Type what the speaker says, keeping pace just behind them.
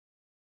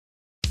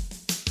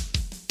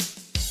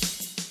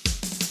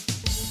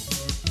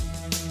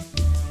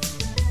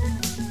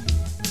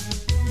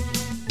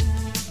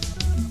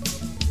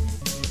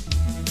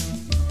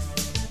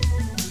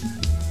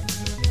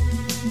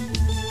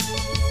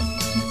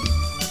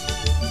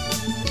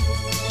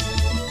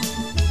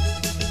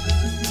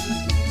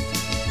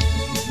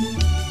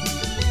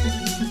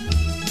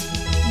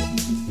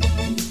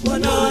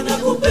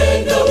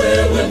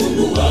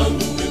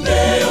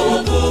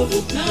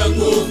na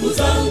nguvu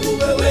zangu.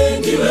 Wewe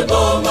ndiwe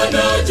boma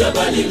na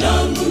jabali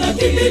langu, na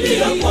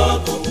kimbilia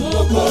kwako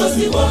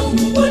Mwokozi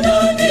wangu.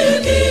 Bwana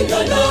ndiye kinga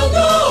na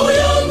ngao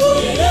yangu,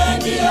 yeye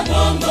ndiye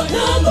mwamba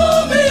na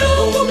ngome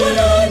yangu.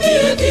 Bwana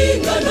ndiye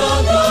kinga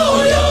na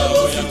ngao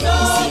yangu,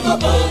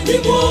 sitaogopa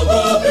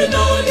nimwogope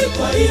nani?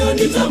 Kwa hiyo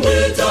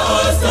nitamwita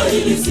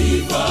astahili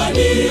sifa,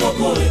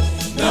 aniokoe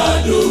na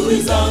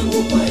adui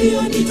zangu. Kwa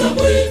hiyo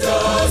nitamwita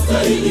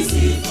astahili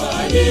sifa,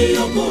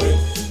 aniokoe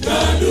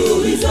na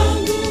adui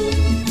zangu.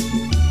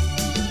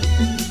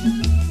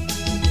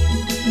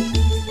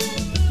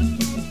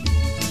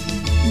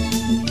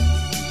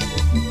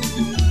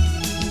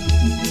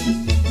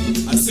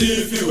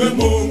 Asifiwe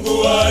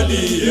Mungu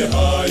aliye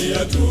hai,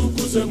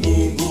 atukuzwe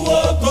Mungu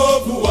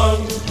wokovu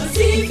wangu.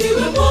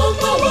 Asifiwe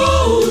mwamba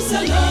wa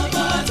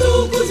usalama,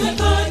 atukuzwe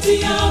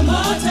kati ya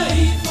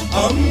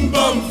mataifa.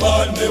 Ampa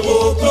mfalme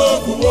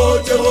wokovu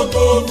wote,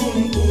 wokovu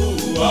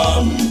mkuu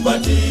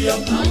ampatia.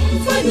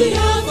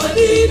 Amfanyia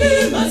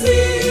fadhili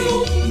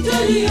maziu,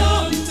 mjalia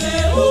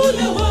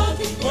mteule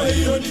wake. Kwa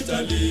hiyo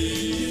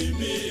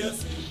nitalimia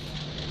sifa.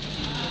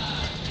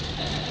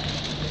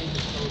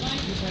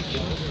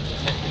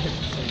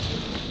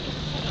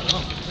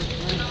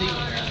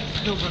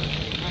 No, bro.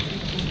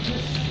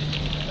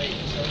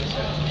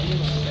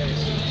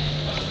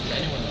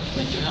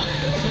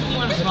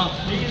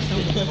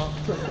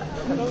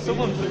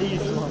 Someone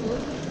please,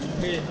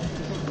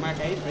 Mark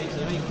 8 breaks,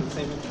 you know you can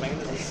say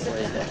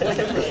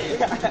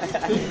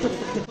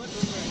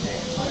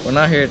We're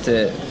not here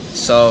to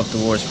solve the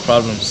world's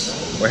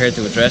problems, we're here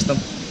to address them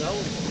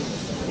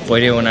by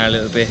doing our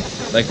little bit.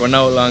 Like, we're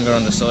no longer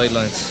on the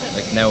sidelines,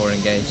 like now we're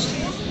engaged.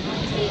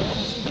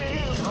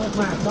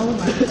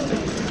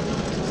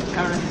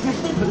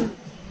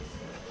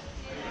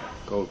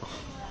 Go.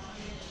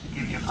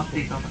 Give you an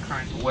update on the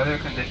current weather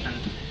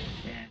conditions.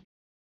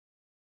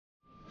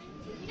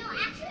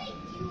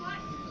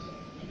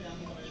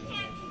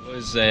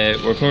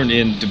 We're currently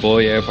in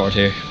Dubai airport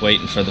here,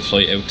 waiting for the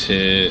flight out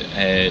to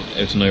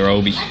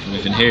Nairobi.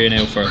 We've been here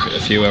now for a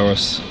few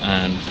hours,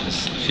 and a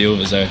few of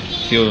us are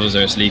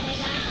asleep.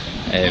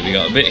 We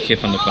got a bit of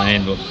kip on the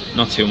plane, but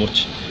not too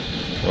much.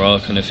 We're all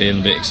kind of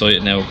feeling a bit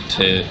excited now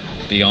to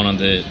be on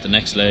the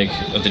next leg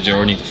of the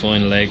journey, the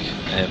final leg,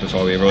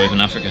 before we arrive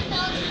in Africa.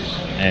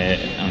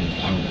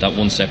 And that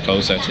one step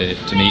closer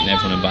to meeting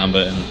everyone in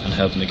Bamba and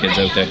helping the kids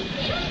out there.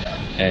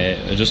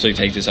 I'd just like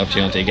to take this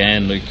opportunity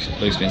again,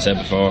 like's been said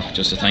before,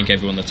 just to thank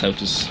everyone that's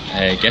helped us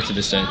get to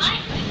this stage.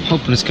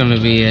 Hoping it's going to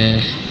be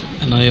an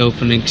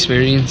eye-opening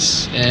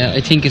experience. I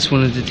think it's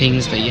one of the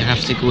things that you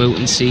have to go out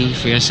and see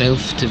for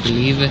yourself to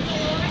believe it.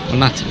 Well,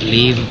 not to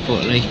believe it,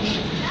 but like,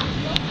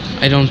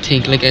 I don't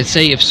think, like I'd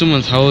say if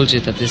someone told you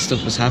that this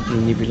stuff was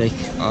happening, you'd be like,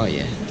 oh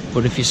yeah.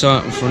 But if you saw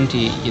it in front of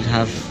you,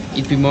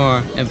 you'd be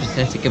more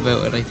empathetic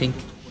about it, I think.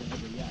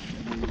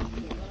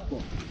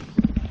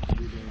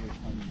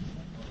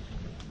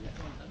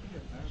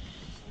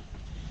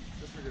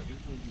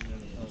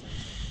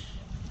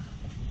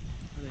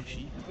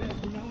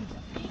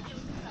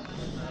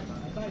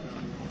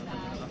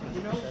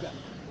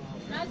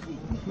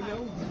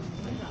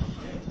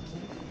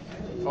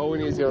 How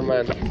old is your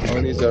man? How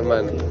old is your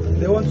man?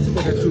 They want to see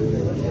the tattoo.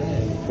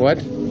 What?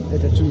 The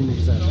tattoo in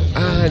exam.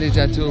 Ah, the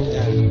tattoo.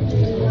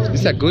 Yeah.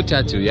 It's a good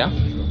tattoo, yeah?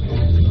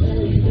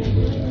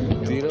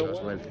 Do you know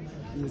what?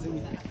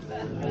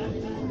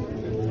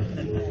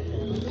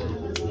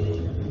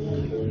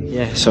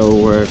 Yeah, so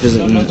we're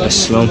visiting a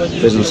slum,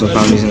 visiting some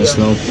families in the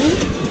slum,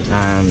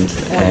 and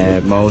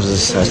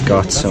Moses has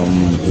got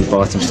we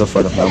bought some stuff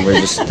for them, and we're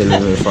just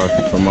delivering it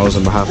for Moses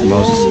on behalf of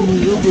Moses.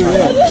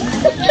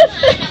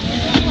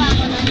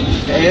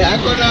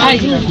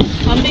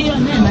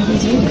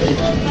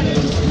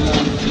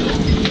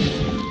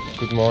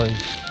 Good morning.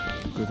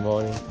 Good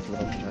morning.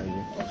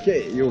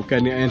 Okay, you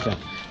can enter.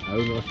 I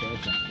will not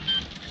enter.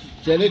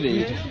 Can you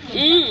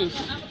eat?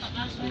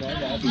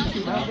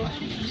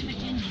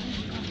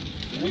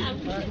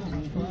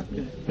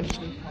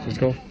 Let's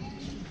go.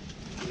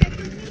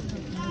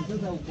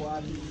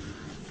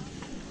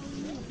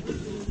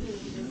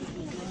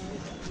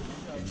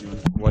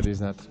 What is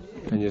that?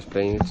 Can you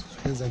explain it?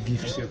 It's a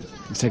gift.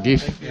 It's a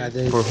gift? Yeah,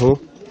 for who?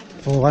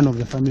 For one of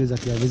the families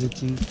that we are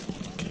visiting.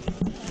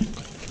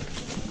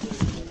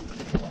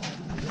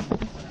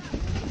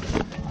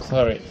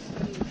 Sorry.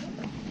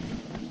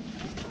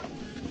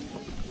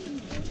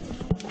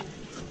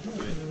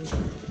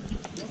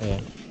 Yeah.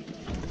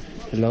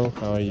 Hello,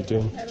 how are you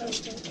doing?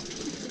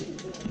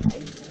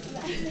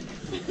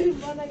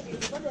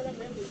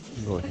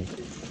 Go ahead.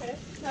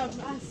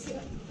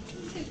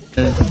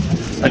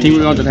 I think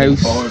we're on to the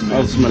house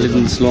of my living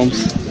in the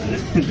slums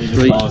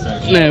right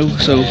now,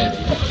 so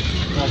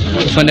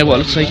we'll find out what it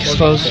looks like, I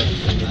suppose.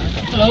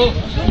 Hello.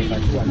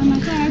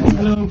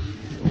 Hello.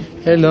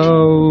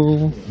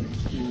 Hello.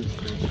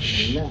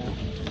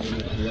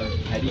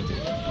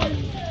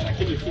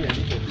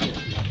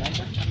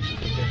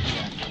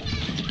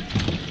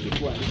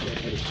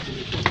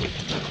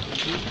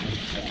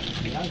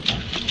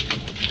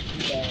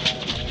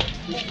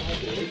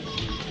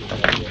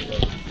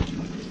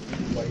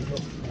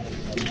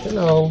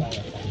 Hello.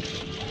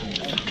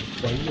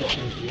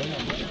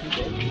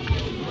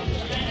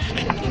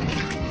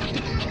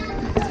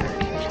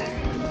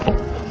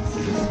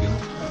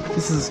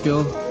 This is a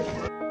school.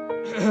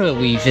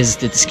 We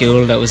visited the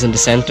school that was in the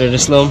centre of the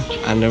slum,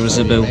 and there was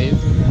about,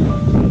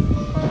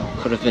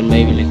 could have been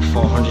maybe like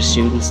 400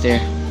 students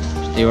there.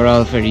 They were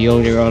all very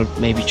young, they were all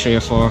maybe 3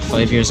 or 4 or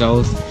 5 years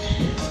old.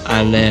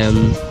 And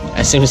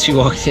as soon as we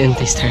walked in,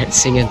 they started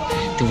singing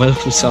the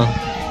welcome song.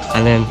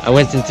 And then I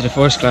went into the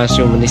first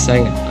classroom and they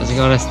sang it. I was like,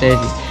 oh, that's dead.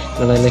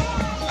 And then I like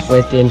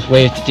went in,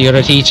 waved to the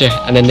other teacher,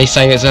 and then they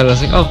sang it as well. I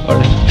was like, oh,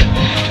 alright.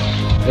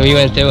 Then we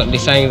went out and they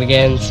sang it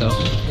again, so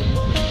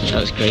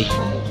that was great.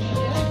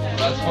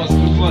 That's supposed to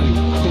be funny.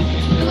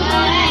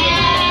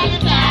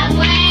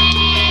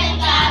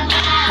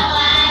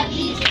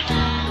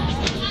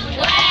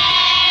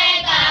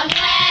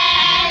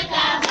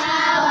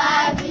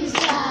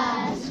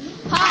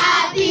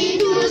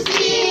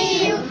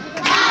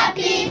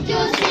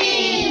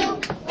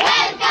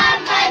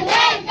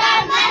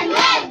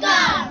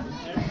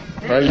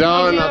 Well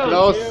done,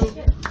 applause.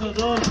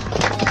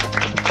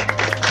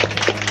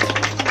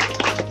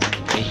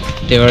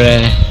 They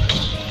were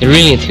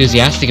really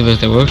enthusiastic about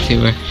their work.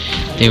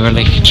 They were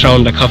like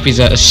throwing their copies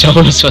at us,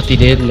 showing us what they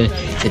did, and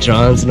the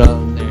drawings and all,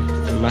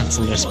 and their maths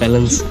and their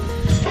spellings.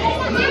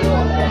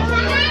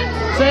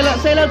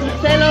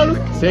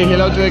 Say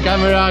hello to the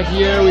camera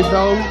here with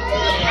home.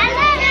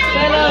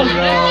 Hello.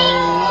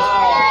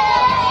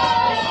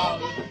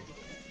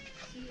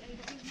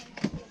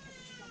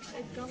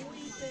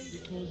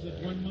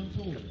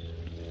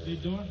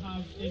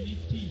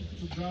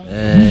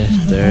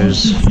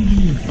 There's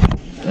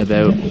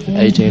about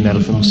 18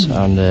 elephants,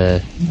 and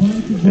they're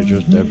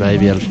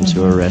baby elephants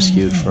who were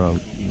rescued from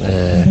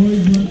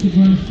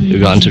who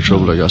got into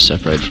trouble or got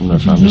separated from their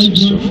families and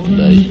stuff. And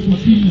they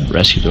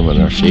rescued them and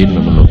they're feeding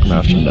them and looking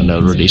after them, and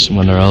they'll release them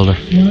when they're older.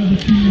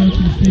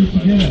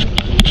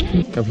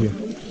 Come here.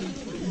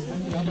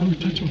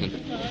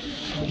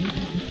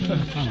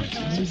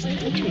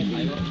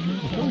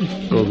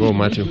 Go,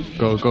 Matthew.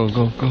 Go.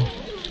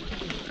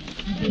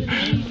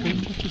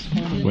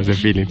 What's the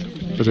feeling?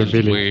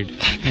 Weird,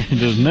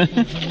 doesn't it?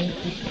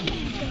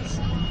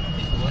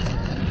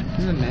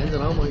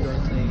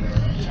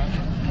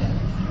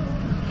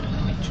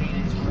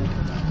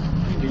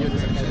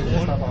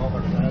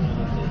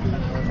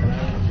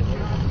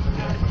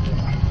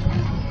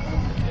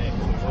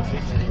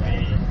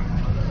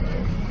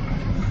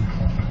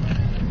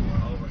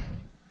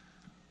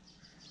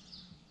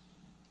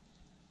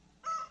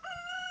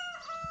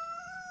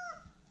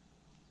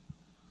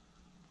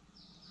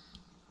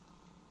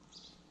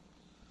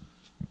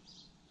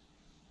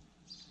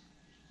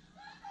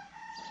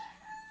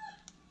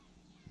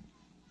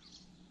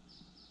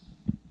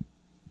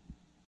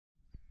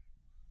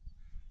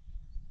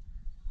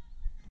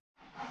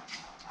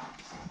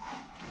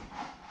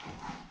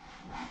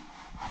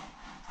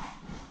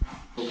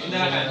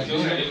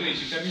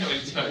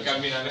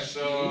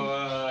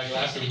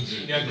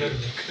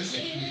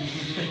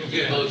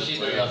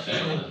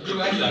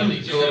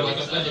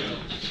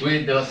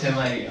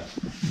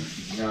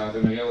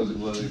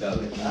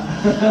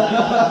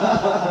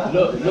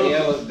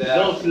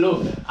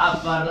 Look. A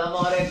far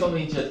l'amore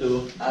comincia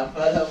tu.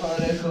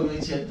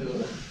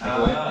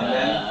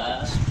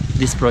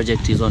 This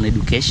project is on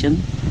education,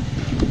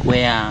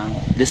 where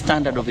the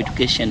standard of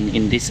education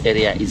in this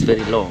area is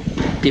very low.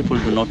 People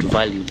do not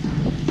value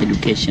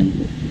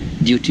education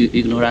due to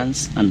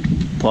ignorance and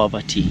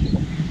poverty.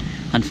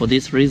 And for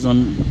this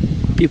reason,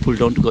 people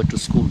don't go to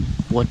school.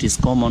 What is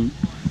common,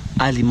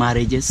 early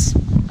marriages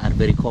are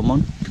very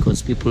common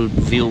because people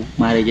view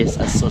marriages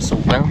as source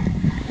of wealth.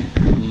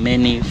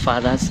 Many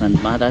fathers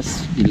and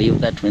mothers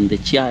believe that when the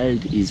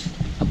child is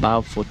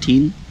above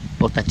 14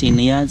 or 13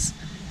 years,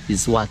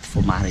 is worth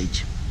for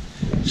marriage.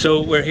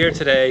 So we're here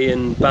today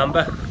in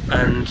Bamba,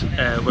 and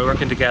we're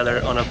working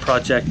together on a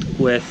project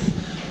with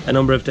a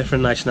number of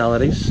different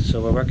nationalities. So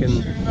we're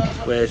working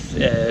with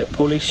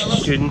Polish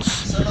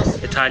students,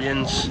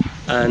 Italians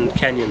and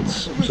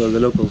Kenyans, so the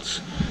locals.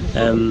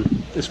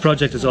 This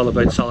project is all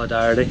about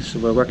solidarity, so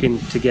we're working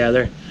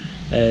together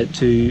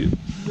to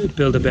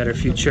build a better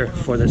future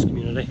for this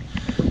community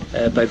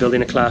by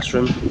building a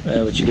classroom,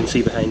 which you can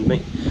see behind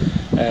me,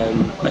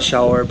 a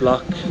shower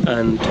block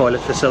and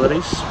toilet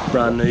facilities,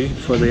 brand new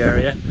for the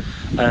area,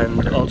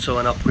 and also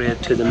an upgrade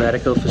to the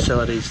medical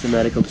facilities, the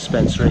medical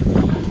dispensary,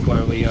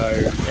 where we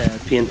are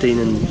painting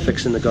and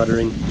fixing the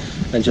guttering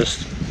and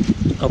just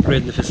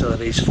upgrading the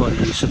facilities for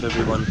the use of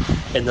everyone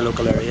in the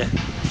local area.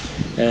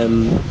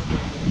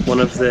 One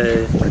of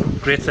the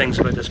great things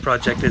about this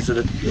project is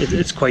that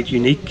it's quite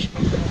unique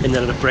in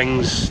that it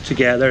brings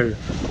together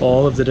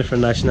all of the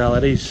different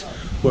nationalities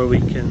where we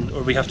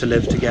have to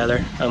live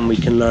together and we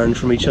can learn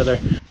from each other.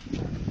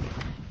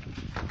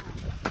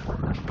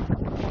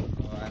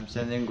 I'm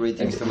sending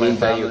greetings to my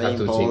family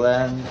in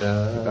Poland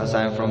because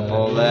I'm from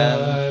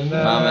Poland.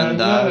 Mom and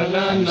dad,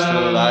 I'm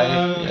still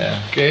alive.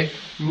 Yeah. Okay.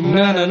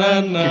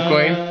 Keep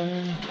going.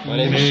 My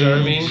name is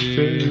Jeremy,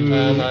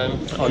 and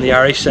I'm on the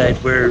Irish side.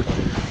 We're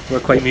we're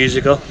quite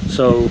musical,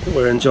 so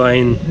we're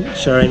enjoying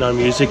sharing our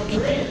music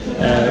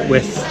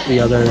with the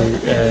other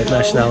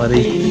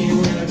nationality.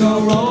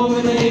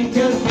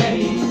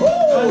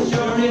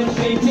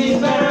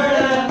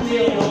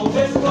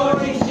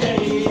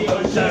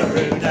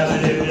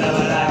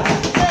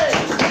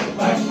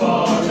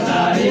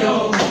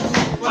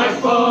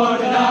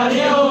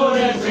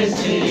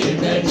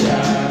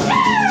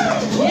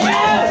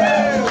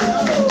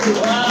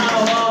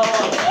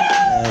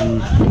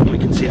 We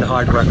can see the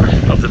hard work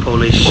of the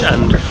Polish,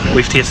 and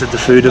we've tasted the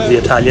food of the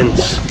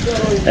Italians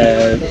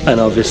and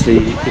obviously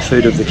the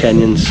food of the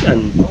Kenyans,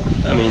 and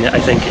I mean, I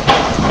think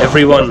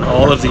everyone,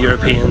 all of the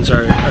Europeans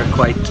are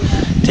quite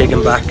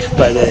taken back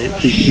by the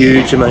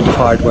huge amount of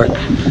hard work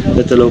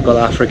that the local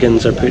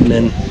Africans are putting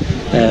in,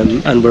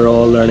 and we're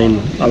all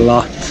learning a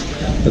lot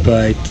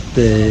about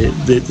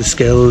the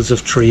skills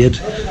of trade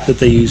that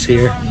they use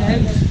here.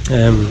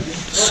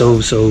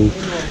 So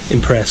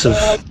impressive.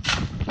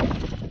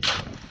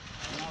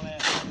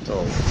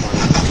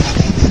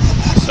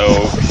 So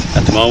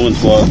at the moment,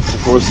 what the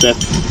first step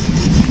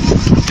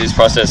of this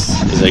process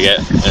is I get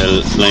a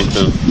length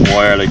of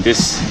wire like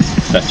this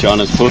that John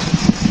has put.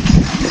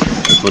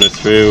 I put it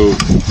through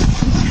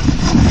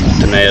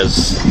the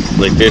nails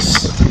like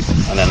this,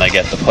 and then I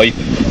get the pipe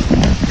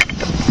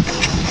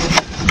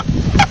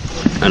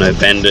and I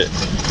bend it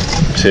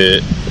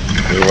to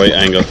the right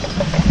angle.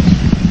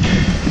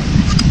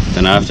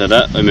 Then after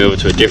that I move it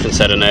to a different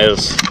set of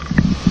nails.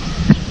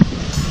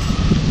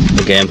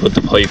 Again, put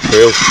the pipe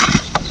through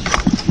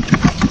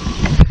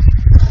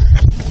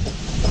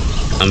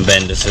and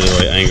bend it to the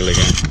right angle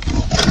again.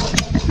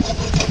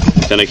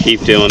 Then I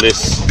keep doing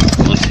this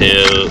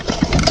until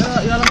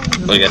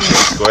I get to a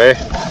square.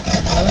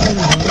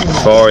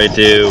 Before I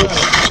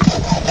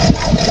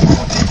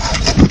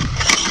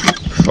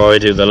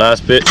do the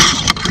last bit,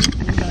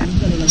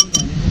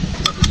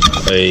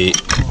 I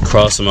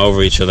cross them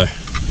over each other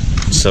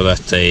so that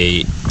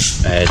they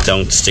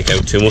don't stick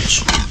out too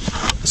much,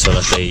 so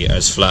that they are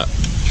as flat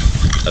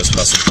as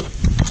possible.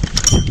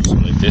 So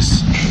like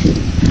this.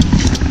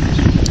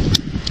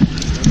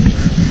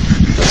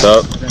 That's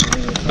all.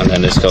 And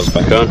then this goes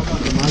back on.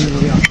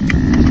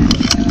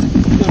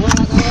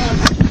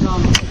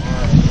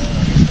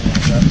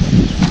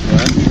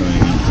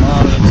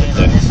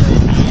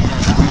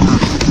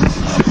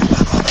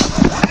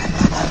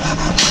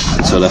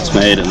 So that's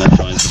made, and that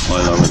joins the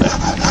foil over there.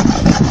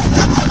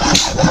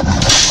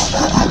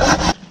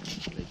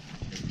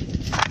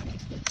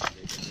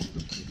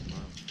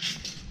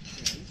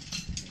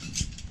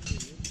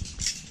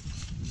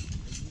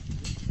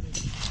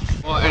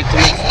 Water to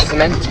mix the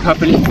cement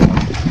properly. You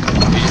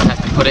just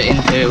have to put it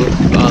into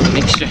all the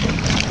mixture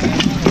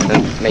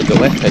and make it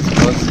wet, I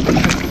suppose.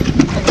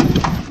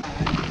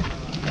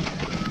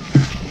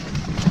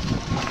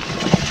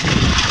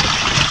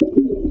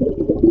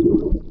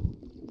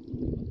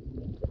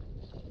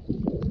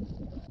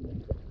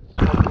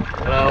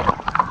 Hello.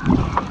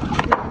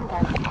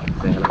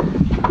 Say hello.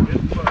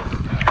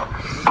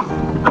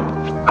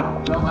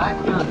 Go back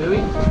now, do we?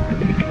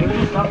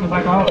 We'll stop the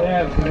back out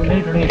there. We'll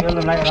literally build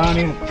them like around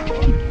here.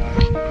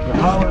 The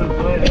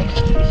whole way there.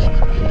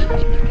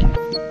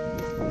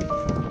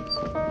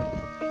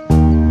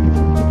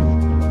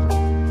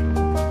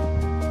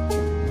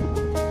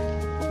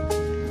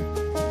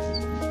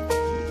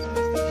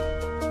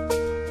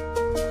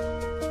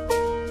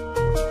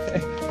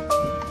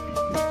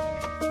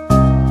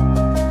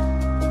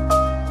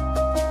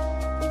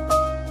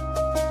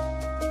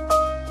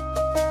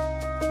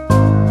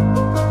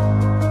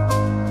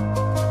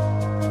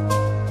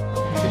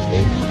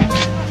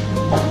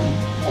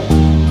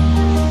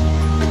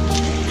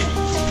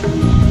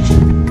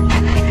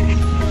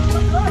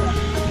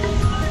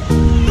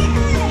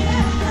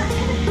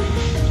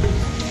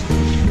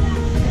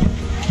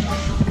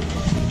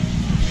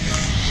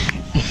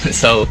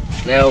 So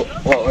now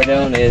what we're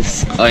doing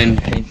is I'm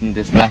painting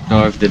this black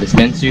door of the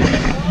dispensary.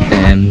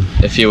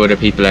 A few other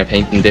people are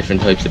painting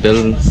different types of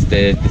buildings.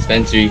 The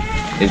dispensary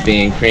is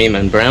being cream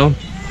and brown.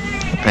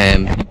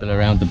 People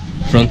around the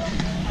front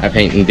are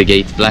painting the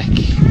gates black.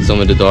 Some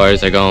of the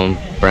doors are going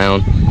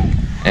brown.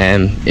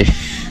 If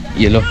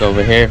you look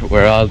over here,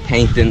 we're all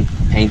painting.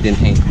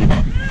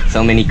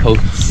 So many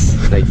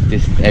coats, like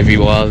this, every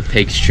wall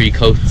takes 3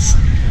 coats,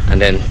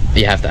 and then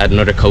you have to add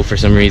another coat for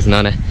some reason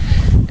on it.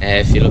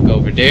 If you look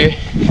over there,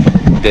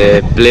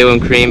 the blue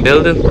and cream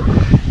building,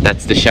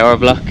 that's the shower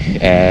block.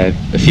 A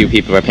few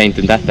people are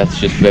painting that, that's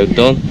just about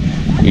done.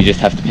 You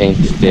just have to paint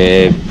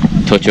the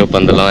touch up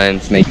on the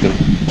lines, make them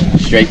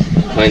straight,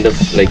 kind of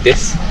like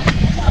this.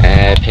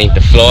 Paint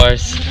the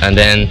floors, and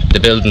then the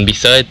building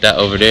beside that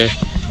over there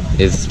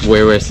is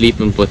where we're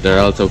sleeping, but they're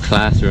also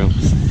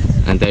classrooms,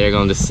 and they are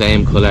going the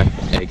same colour,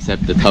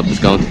 except the top is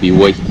going to be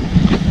white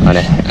on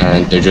it,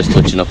 and they're just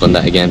touching up on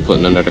that again,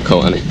 putting another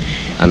coat on it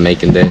and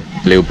making the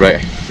blue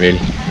brighter, really.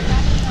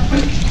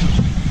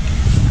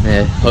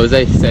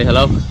 Jose, say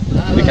hello to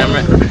the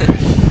camera.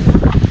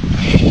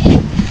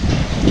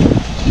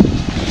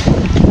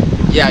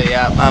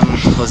 Yeah, I'm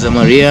Jose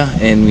Maria,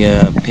 and we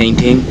are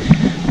painting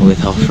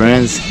with our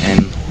friends,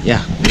 and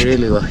yeah, we're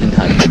really working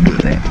hard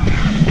today.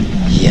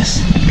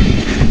 Yes.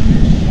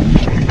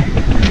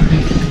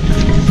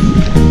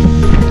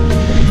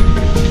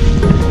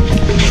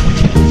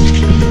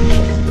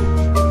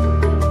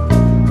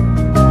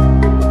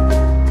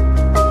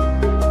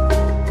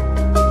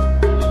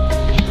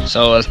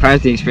 So as part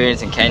of the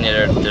experience in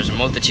Kenya, there's a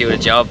multitude of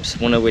jobs,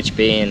 one of which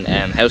being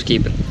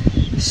housekeeping.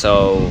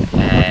 So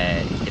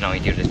you know,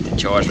 you do the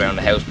chores around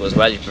the house, but as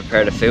well you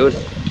prepare the food.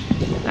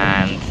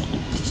 And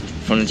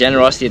from the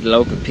generosity of the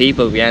local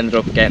people, we ended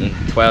up getting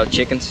 12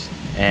 chickens.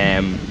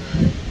 And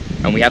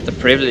we have the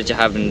privilege of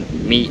having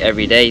meat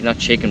every day, not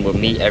chicken but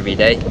meat every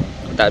day.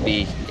 That'd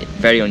be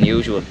very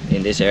unusual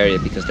in this area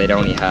because they'd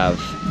only have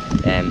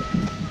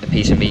a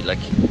piece of meat like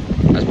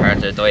as part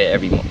of their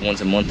diet once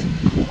a month.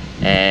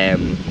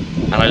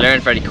 And I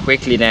learned very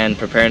quickly then,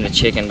 preparing the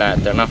chicken,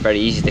 that they're not very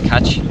easy to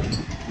catch.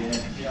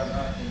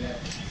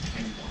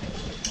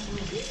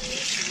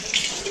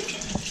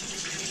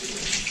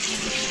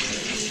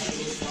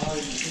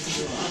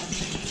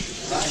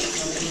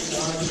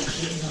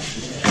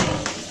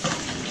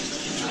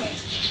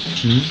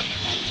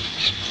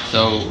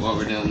 So what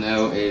we're doing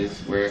now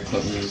is we're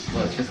cutting,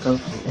 what's this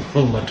called?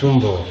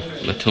 Matumbo.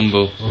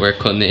 Matumbo. We're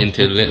cutting it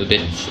into little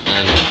bits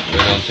and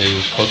we're going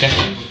to cook it.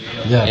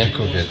 Yeah, to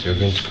cook it. You're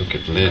going to cook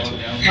it later.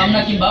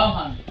 Okay,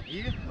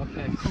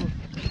 cool.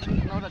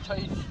 Now the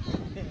choice.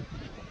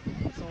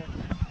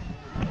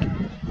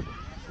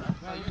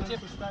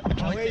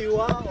 Where you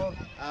are? Or?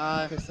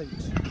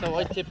 So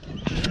I tip.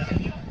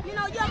 You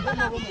know, you're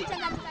gonna be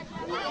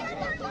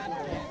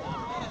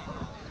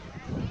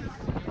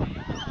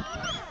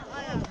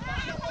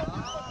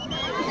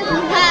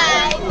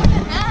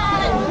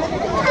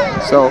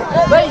So.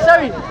 Wait,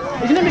 sorry.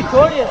 Is your name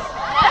Victoria?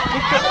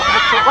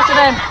 What's your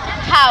name?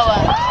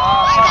 Howard.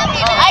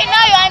 I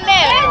know your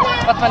name.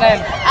 What's my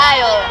name?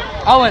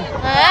 Owen. Owen.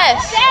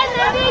 Yes.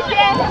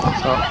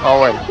 So,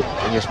 Owen,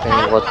 can you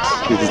explain what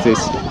is this?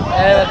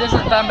 This is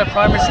BAMBA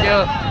Primary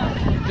School.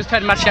 Just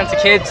played a match against the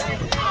kids.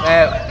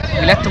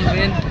 We let them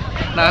win.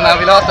 No,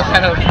 we lost the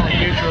penalty as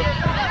usual.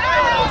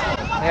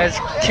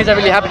 Kids are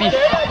really happy.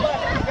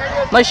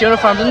 Nice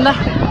uniform, isn't it?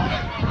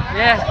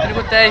 Yeah, it's been a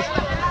good day.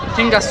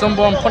 King got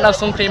sunburn, putting out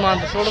sun cream on,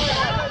 but sort of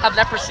have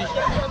leprosy.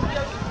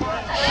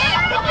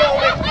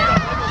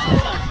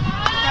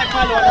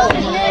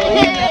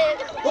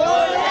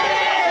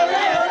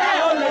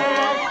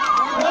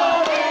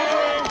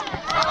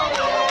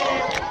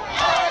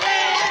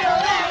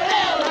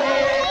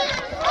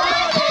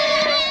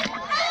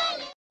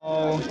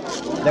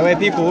 There were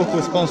people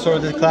who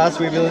sponsored the class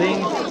we're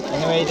building.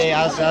 Anyway, they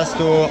asked us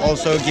to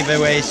also give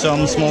away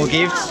some small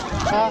gifts.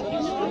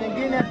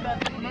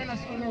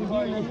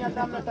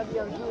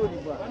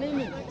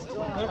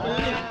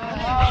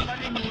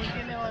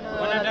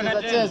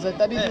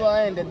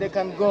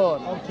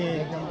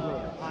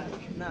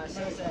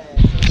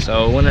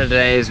 So one of the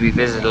days we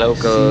visited a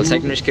local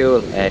secondary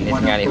school,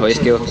 Nithingani High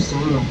School,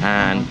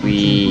 and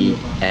we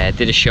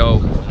did a show,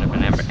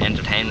 kind of an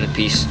entertainment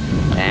piece,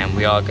 and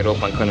we all got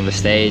up on kind of a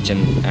stage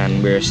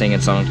and we were singing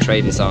songs,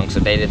 trading songs. So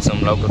they did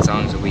some local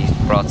songs and we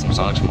brought some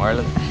songs from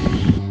Ireland.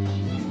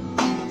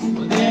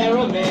 Well, there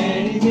are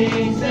many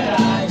things that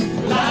I'd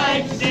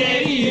like to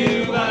say to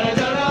you, but I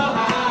don't know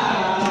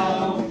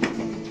how.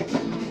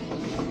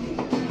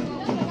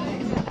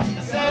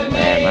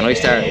 And I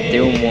started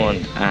doing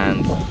one,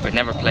 and I'd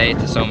never played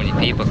to so many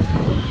people,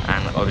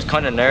 and I was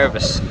kind of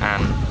nervous,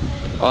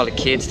 and all the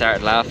kids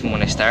started laughing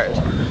when I started.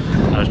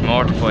 I was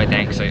mortified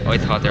then because I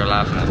thought they were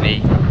laughing at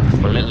me,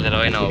 but little did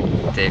I know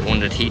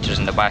one of the teachers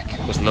in the back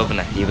was loving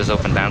it. He was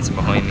up and dancing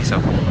behind me, so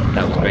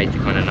that was great to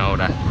kind of know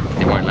that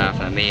they weren't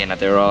laughing at me and that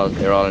they were all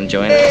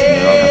enjoying it.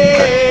 They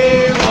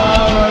were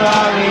all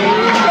having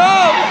fun.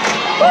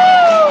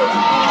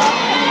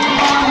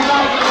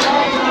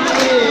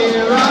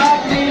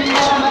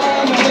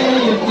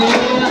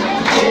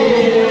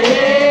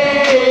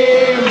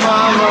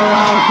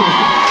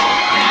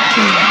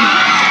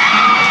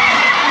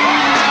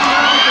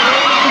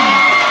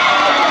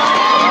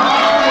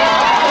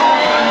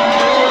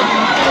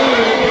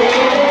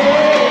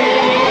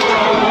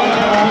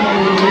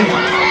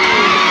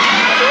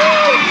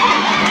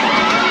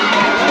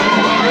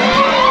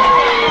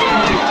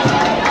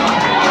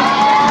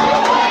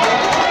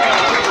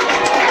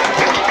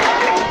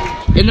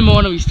 In the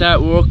morning we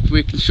start work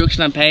with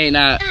construction and painting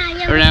at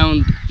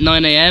around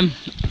 9 AM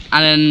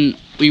and then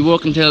we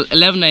work until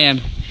 11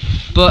 AM.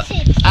 But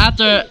at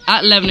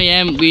 11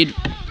 AM we'd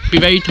be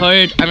very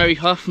tired and very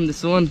hot from the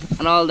sun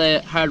and all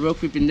the hard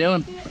work we've been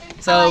doing.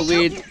 So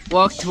we'd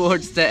walk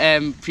towards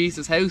the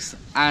priest's house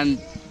and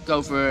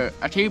go for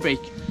a tea break.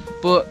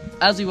 But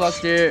as we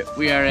walked there,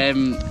 we are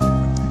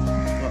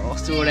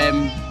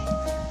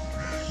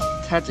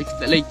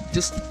like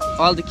just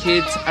all the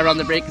kids are on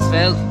the break as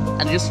well,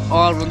 and they just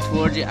all run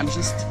towards you, and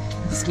just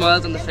the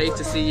smiles on the face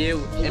to see you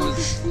in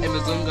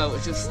Mzungo.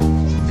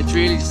 It's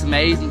really just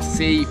amazing to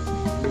see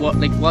what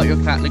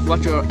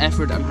your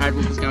effort and hard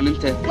work has gone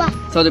into.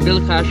 So the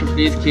build classroom for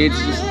these kids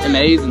is just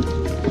amazing,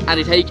 and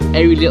they take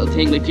every little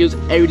thing, like use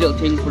every little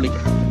thing for like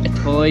a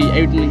toy,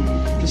 everything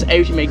just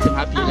everything makes them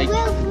happy. Like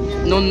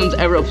none of them's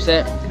ever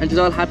upset, and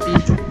they're all happy.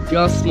 They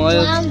all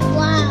smile.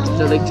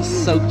 They're like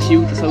just so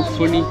cute, they're so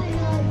funny,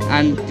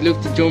 and they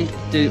love to jump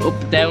the up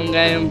and down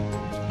game,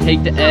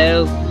 take the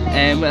L.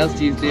 What else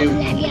do you do?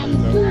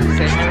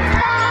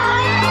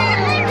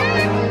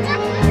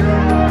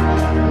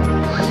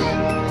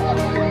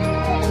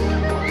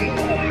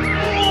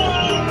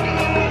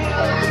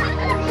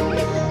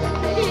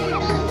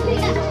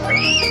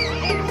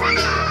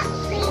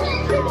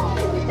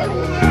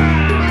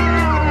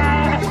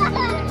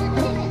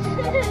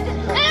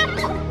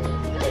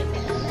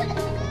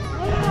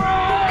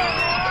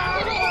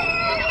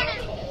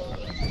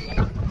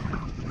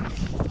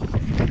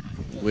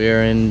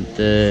 We're in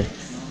the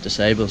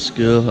disabled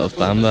school of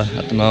Bamba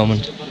at the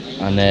moment,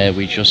 and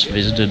we just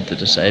visited the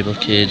disabled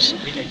kids,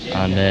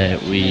 and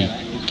we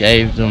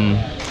gave them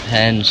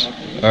pens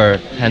or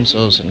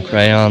pencils and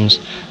crayons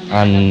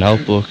and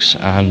notebooks,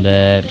 and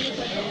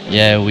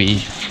yeah,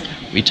 we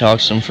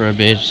talked to them for a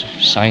bit,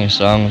 sang a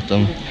song with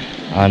them,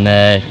 and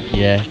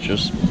yeah,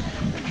 just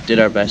did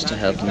our best to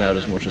help them out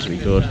as much as we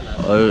could.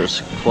 I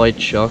was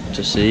quite shocked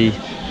to see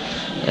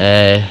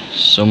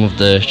some of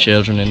the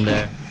children in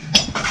there.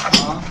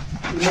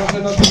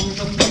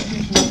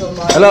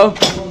 Hello,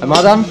 I'm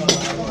Adam.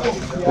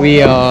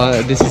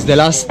 This is the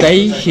last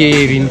day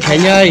here in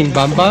Kenya, in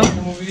Bamba.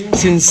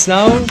 Since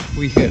now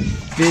we have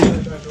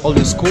built all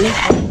the school,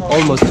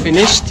 almost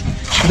finished.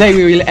 Today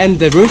we will end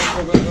the roof.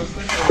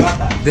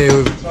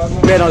 The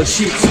metal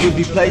sheets will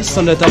be placed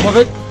on the top of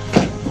it.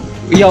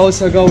 We are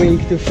also going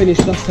to finish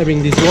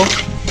plastering this wall.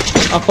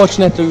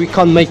 Unfortunately, we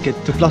can't make it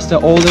to plaster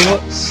all the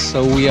walls,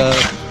 so we are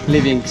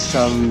leaving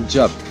some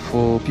job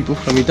for people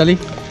from Italy.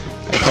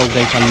 I hope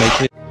they can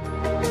make it.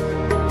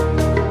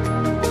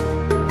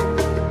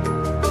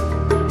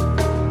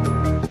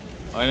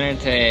 I learned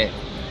to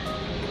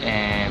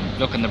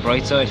look on the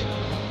bright side.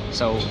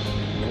 So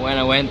when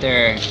I went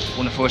there,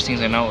 one of the first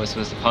things I noticed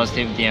was the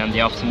positivity and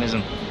the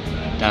optimism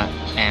that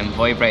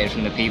vibrated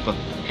from the people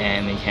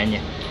in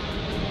Kenya.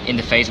 In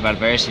the face of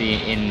adversity,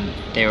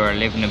 they were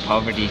living in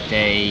poverty,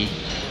 they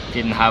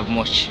didn't have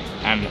much,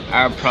 and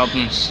our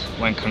problems,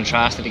 when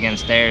contrasted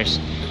against theirs,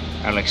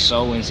 are like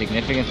so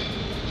insignificant,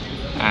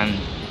 and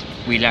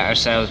we let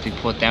ourselves be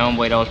put down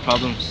by those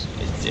problems.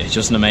 It's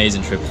just an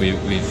amazing trip.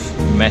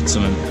 We've met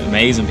some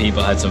amazing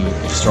people, had some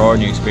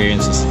extraordinary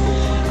experiences,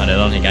 and I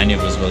don't think any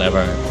of us will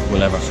ever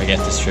forget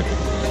this trip.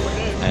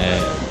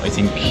 I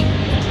think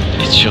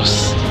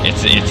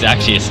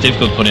it's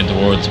difficult to put into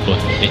words, but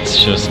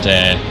it's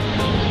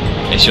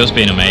just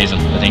been amazing.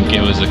 I think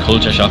it was a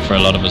culture shock for a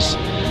lot of us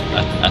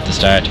at the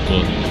start,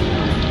 but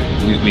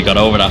we got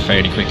over that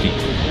fairly quickly,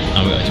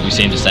 and we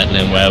seem to settle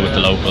in well with the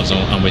locals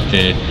and with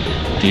the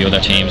other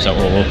teams that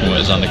we're working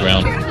with on the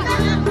ground.